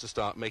Times to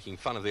start making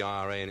fun of the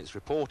IRA in its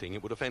reporting,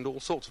 it would offend all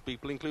sorts of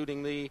people,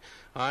 including the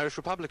Irish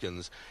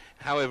Republicans.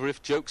 However,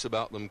 if jokes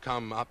about them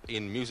come up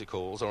in music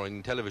halls or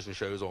in television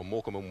shows or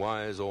Morecambe and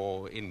Wise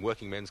or in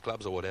working men's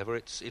clubs or whatever,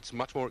 it's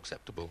much more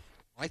acceptable.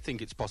 I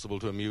think it's possible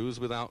to amuse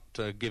without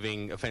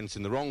giving offence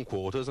in the wrong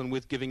quarters and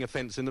with giving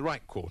offence in the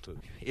right quarters.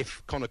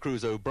 If Conor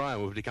Cruise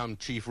O'Brien would become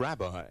chief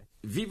rabbi...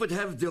 We would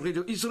have the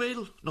Radio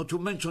Israel, not to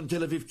mention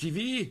Tel Aviv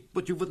TV,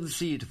 but you wouldn't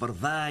see it. For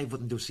why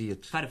wouldn't you see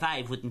it? For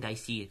why wouldn't I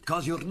see it?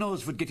 Because your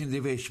nose would get in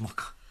the way,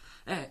 schmuck.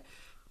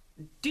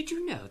 Did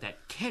you know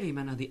that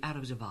Kerrymen are the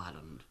Arabs of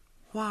Ireland?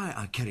 Why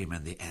are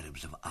Kerrymen the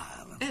Arabs of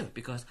Ireland? Oh,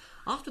 because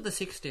after the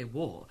Six-Day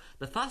War,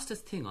 the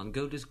fastest thing on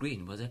Golders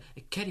Green was a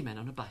Kerryman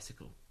on a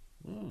bicycle.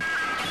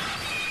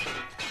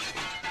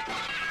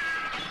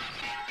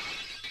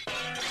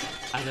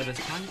 As I was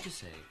trying to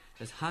say,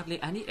 there's hardly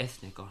any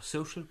ethnic or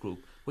social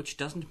group which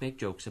doesn't make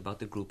jokes about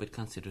the group it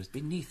considers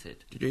beneath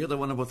it. Did you hear the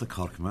one about the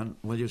Corkman?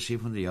 Well, you see,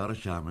 when the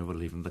Irish Army were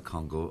leaving the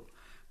Congo,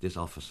 this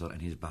officer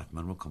and his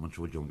Batman were coming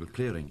through a jungle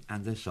clearing,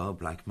 and they saw a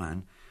black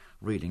man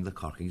reading the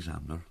Cork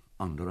Examiner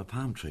under a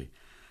palm tree.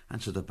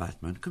 And so the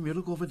Batman, come here,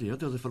 look over there,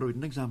 there's a fellow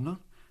reading the Examiner.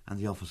 And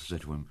the officer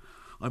said to him,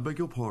 I beg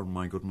your pardon,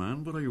 my good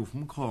man, but are you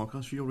from Cork?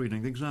 I see you're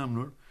reading the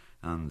Examiner.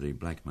 And the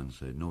black man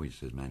said, no, he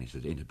says, man, he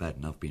says, ain't it bad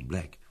enough being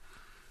black?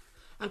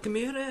 And come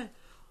here,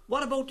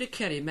 what about the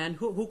Kerryman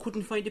who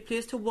couldn't find a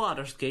place to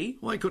water ski?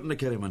 Why couldn't the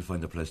Kerryman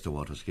find a place to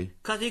water ski?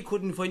 Because he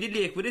couldn't find a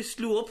lake with a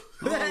slope.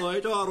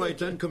 all right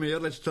then, come here,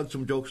 let's tell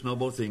some jokes now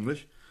about the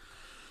English.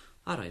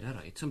 All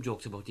right, some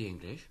jokes about the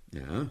English.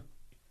 Yeah.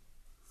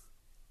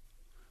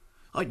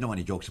 I don't know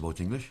any jokes about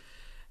English.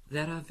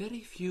 There are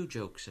very few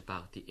jokes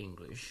about the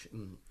English.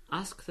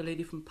 Ask the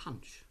lady from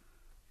Punch.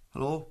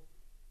 Hello?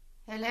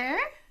 Hello?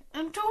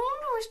 And to whom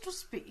do you wish to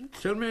speak?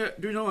 Tell me,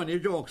 do you know any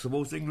jokes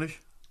about English?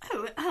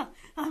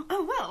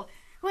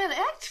 Well,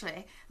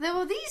 actually, there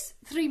were these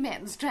three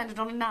men stranded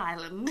on an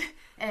island.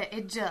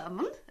 A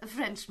German, a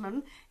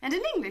Frenchman, and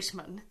an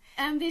Englishman.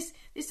 And this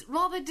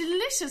rather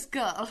delicious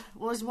girl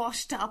was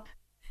washed up.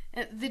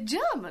 The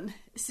German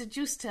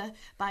seduced her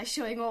by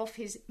showing off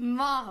his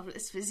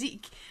marvellous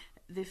physique.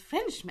 The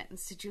Frenchman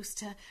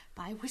seduced her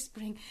by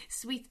whispering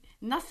sweet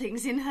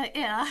nothings in her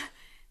ear.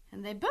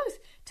 And they both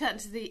turned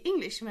to the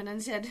Englishman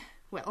and said,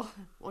 well,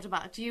 what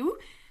about you?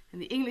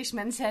 And the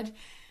Englishman said,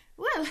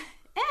 well,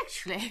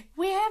 actually,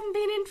 we haven't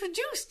been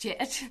introduced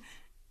yet.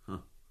 Huh.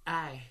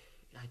 I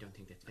don't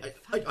think that's very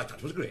funny. I thought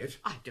it was great.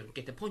 I don't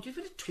get the point of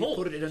it at all.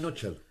 Put it in a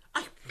nutshell.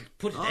 I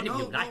put it in if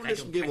you like.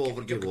 Listen, give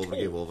over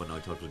now. I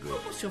thought it was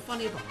great. What's so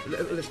funny about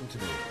it? Listen to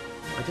me.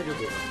 I tell you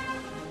what.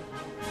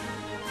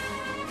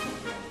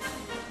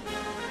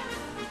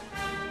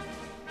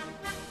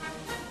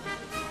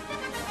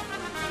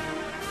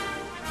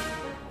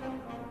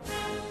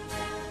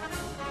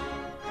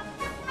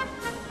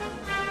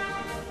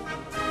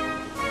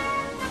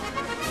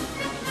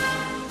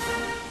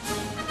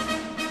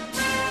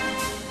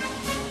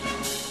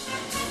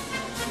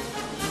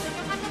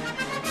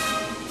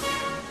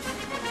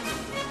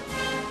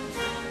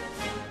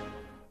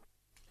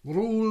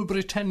 Rule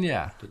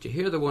Britannia. Did you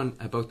hear the one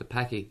about the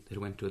Packy that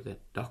went to the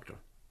doctor?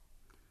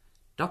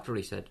 Doctor,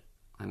 he said,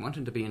 I'm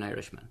wanting to be an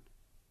Irishman.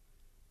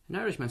 An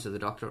Irishman, said the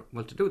doctor,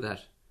 well, to do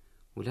that,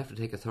 we'll have to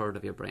take a third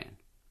of your brain.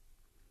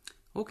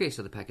 OK,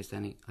 said the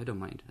Pakistani, I don't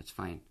mind, that's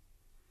fine.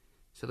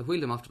 So they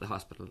wheeled him off to the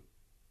hospital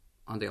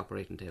on the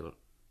operating table.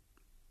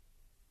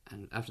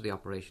 And after the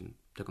operation,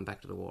 took him back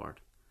to the ward.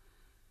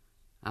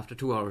 After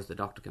 2 hours, the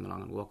doctor came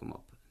along and woke him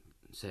up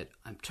and said,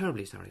 I'm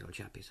terribly sorry, old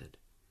chap, he said.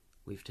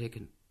 We've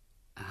taken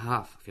a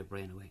half of your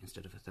brain away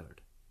instead of a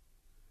third.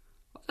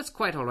 Well, that's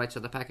quite all right,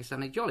 said the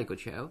Pakistani. Jolly good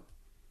show.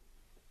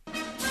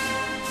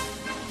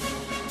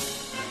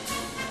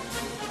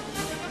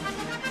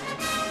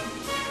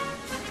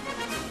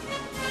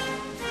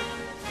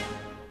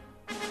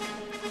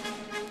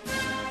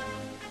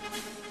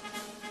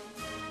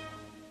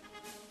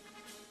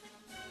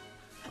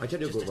 I tell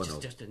you a good one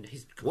now.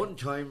 One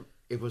time,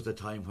 it was the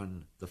time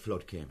when the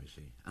flood came, you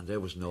see, and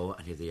there was Noah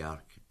and he had the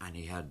ark, and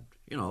he had,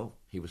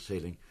 he was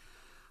sailing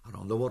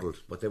around the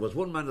world. But there was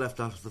one man left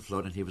after the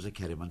flood, and he was a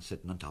Kerryman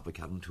sitting on top of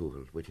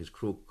Carrauntoohil with his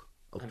crook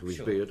up to his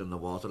beard and the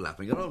water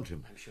lapping around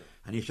him. I'm sure.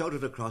 And he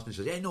shouted across and he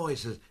says, hey, Noah, he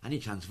says, any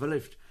chance of a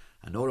lift?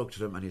 And Noah looked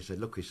at him and he said,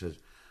 look, he says,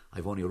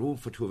 I've only room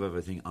for two of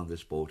everything on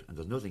this boat, and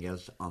there's nothing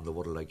else on the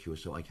water like you,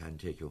 so I can't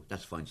take you.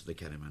 That's fine, said the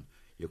Kerryman.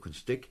 You can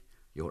stick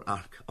your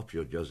ark up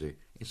your jersey.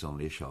 It's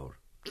only a shower.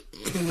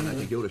 And I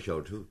think you're a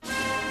shower too.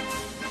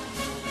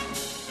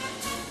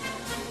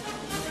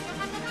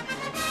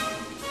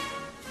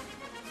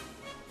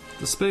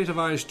 The spate of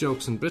Irish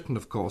jokes in Britain,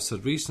 of course,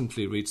 had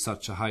recently reached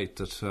such a height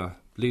that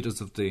leaders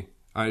of the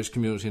Irish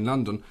community in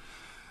London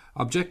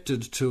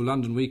objected to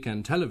London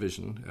Weekend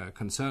Television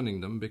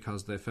concerning them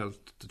because they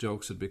felt the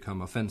jokes had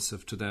become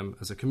offensive to them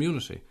as a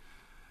community.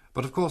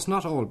 But of course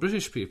not all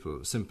British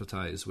people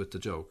sympathise with the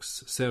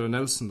jokes. Sarah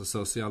Nelson, the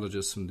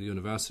sociologist from the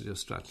University of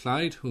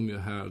Strathclyde, whom you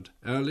heard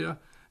earlier,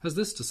 has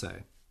this to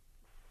say.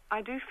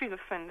 I do feel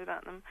offended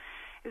at them,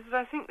 is that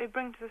I think they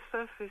bring to the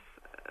surface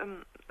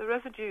the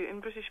residue in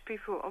British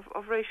people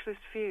of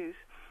racialist views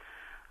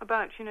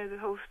about, the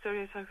whole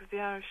stereotype of the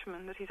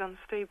Irishman, that he's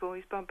unstable,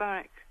 he's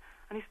barbaric,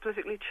 and he's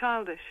politically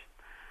childish,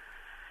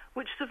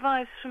 which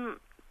survives from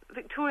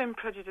Victorian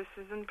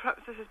prejudices, and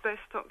perhaps this is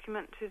best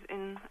documented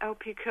in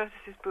L.P.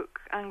 Curtis's book,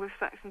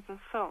 Anglo-Saxons and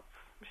Salts,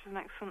 which is an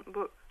excellent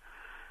book.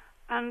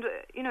 And,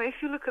 if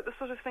you look at the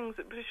sort of things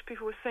that British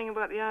people were saying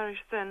about the Irish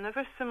then, they're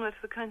very similar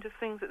to the kind of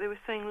things that they were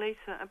saying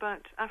later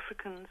about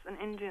Africans and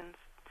Indians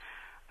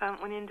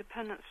when the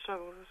independence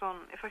struggle was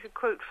on. If I could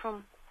quote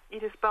from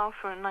Edith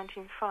Balfour in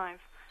 1905,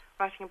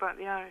 writing about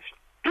the Irish.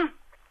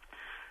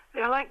 They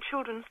are like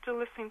children still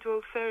listening to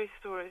old fairy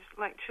stories,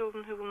 like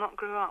children who will not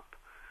grow up.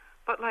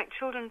 But like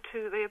children,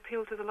 too, they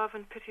appeal to the love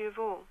and pity of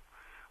all.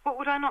 What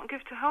would I not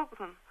give to help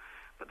them?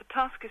 But the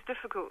task is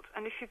difficult,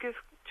 and if you give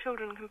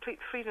children complete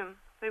freedom,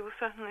 they will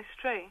certainly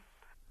stray.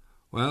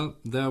 Well,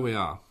 there we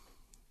are.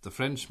 The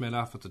French may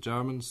laugh at the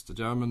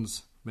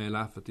Germans may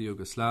laugh at the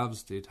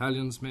Yugoslavs, the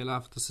Italians may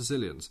laugh at the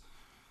Sicilians.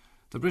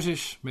 The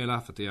British may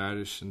laugh at the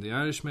Irish, and the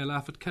Irish may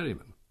laugh at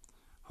Kerrymen.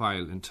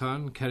 While, in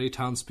turn, Kerry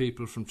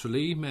townspeople from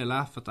Tralee may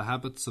laugh at the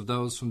habits of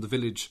those from the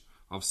village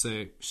of,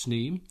 say,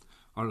 Schneem,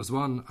 or as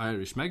one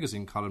Irish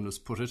magazine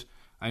columnist put it,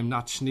 I'm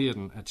not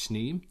schneeren at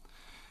Schneem.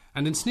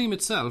 And in Schneem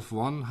itself,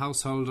 one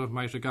householder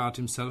might regard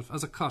himself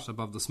as a cut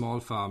above the small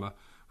farmer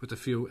with a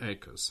few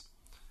acres.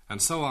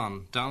 And so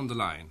on, down the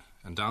line,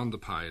 and down the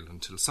pile,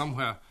 until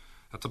somewhere,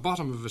 at the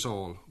bottom of it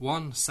all,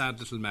 one sad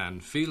little man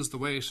feels the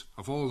weight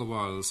of all the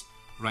world's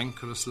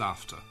rancorous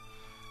laughter.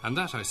 And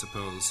that, I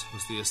suppose,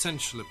 was the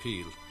essential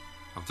appeal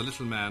of the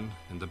little man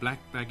in the black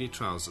baggy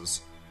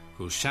trousers,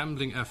 whose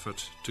shambling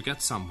effort to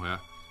get somewhere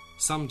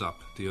summed up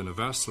the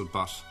universal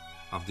butt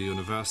of the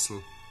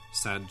universal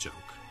sad joke.